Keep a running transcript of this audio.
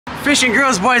Fish and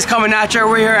Grills boys coming at you.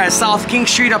 We're here at South King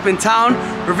Street up in town.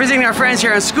 We're visiting our friends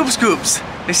here on Scoop Scoops.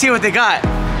 Let's see what they got.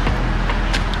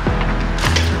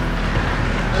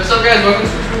 What's up guys, welcome to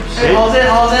Scoop Scoops. Hey,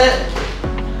 how's it?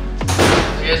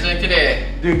 How you guys doing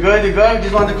today? Doing good.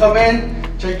 Just wanted to come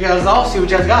in, check you guys out, see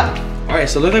what you guys got. Alright,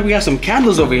 so look like we have some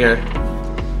candles over here.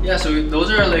 Yeah, so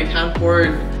those are like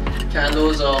hand-poured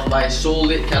candles by Soul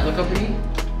Lit Candle Company.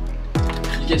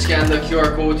 You can scan the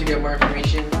QR code to get more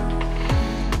information.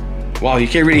 Wow, you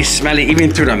can really smell it even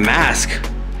through the mask.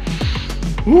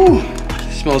 Ooh,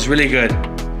 it smells really good.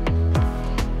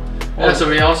 Yeah, so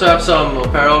we also have some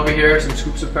apparel over here, some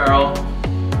Scoops apparel,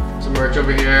 some merch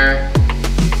over here.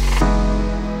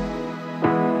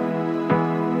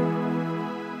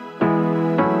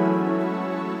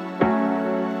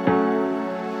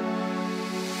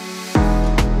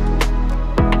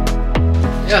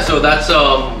 Yeah, so that's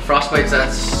Frostbites,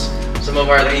 that's some of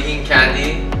our leading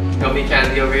candy. Gummy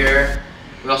candy over here.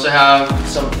 We also have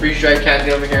some freeze-dried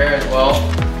candy over here as well.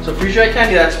 So freeze-dried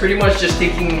candy, that's pretty much just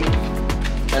taking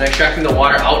and extracting the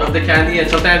water out of the candy, and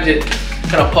sometimes it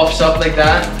kind of puffs up like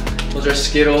that. Those are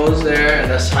Skittles there,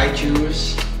 and that's High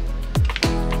Chews.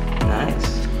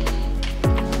 Nice.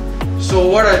 So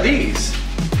what are these?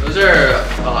 Those are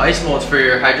ice molds for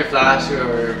your Hydro Flask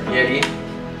or Yeti.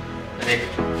 And it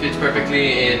fits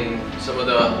perfectly in some of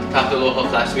the Tapaloha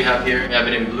flasks we have here. We have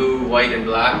it in blue, white, and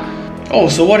black. Oh,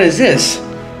 so what is this?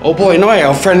 Oh boy, Noi,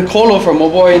 our friend Kolo from Oh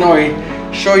Boy Noi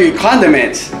show you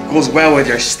condiments. Goes well with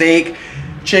your steak,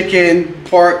 chicken,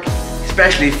 pork,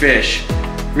 especially fish.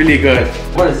 Really good.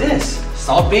 What is this?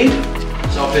 Salt bean?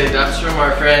 Salt bean, that's from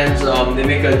our friends. They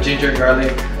make a ginger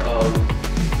garlic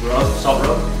rub, salt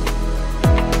rub.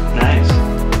 Nice.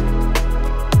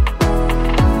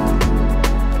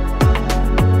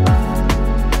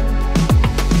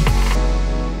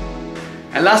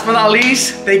 And last but not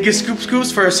least, thank you Scoop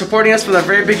Scoops for supporting us from the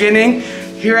very beginning.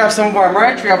 Here I have some of our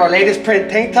merch. We have our latest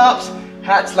print tank tops,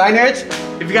 hats, lanyards.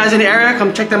 If you guys in the area,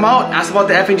 come check them out. Ask about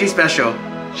the F&G special.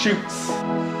 Shoots.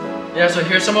 Yeah, so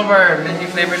here's some of our menu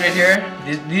flavors right here.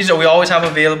 These are we always have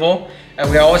available, and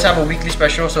we always have a weekly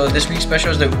special. So this week's special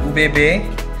is the Ube Bay,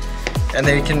 and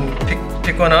then you can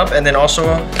pick one up, and then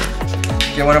also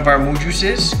get one of our Moo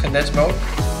Juices, condensed milk.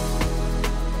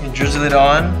 You can drizzle it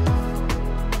on.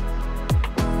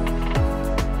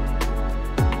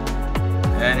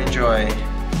 And enjoy.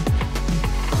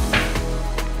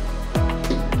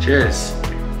 Cheers.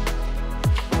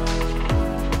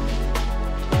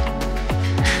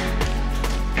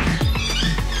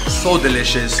 So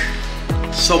delicious.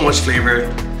 So much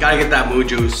flavor. Gotta get that Moo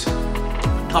Juice.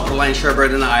 Top of the line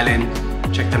sherbet in the island.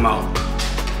 Check them out.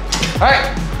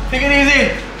 Alright, take it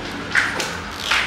easy.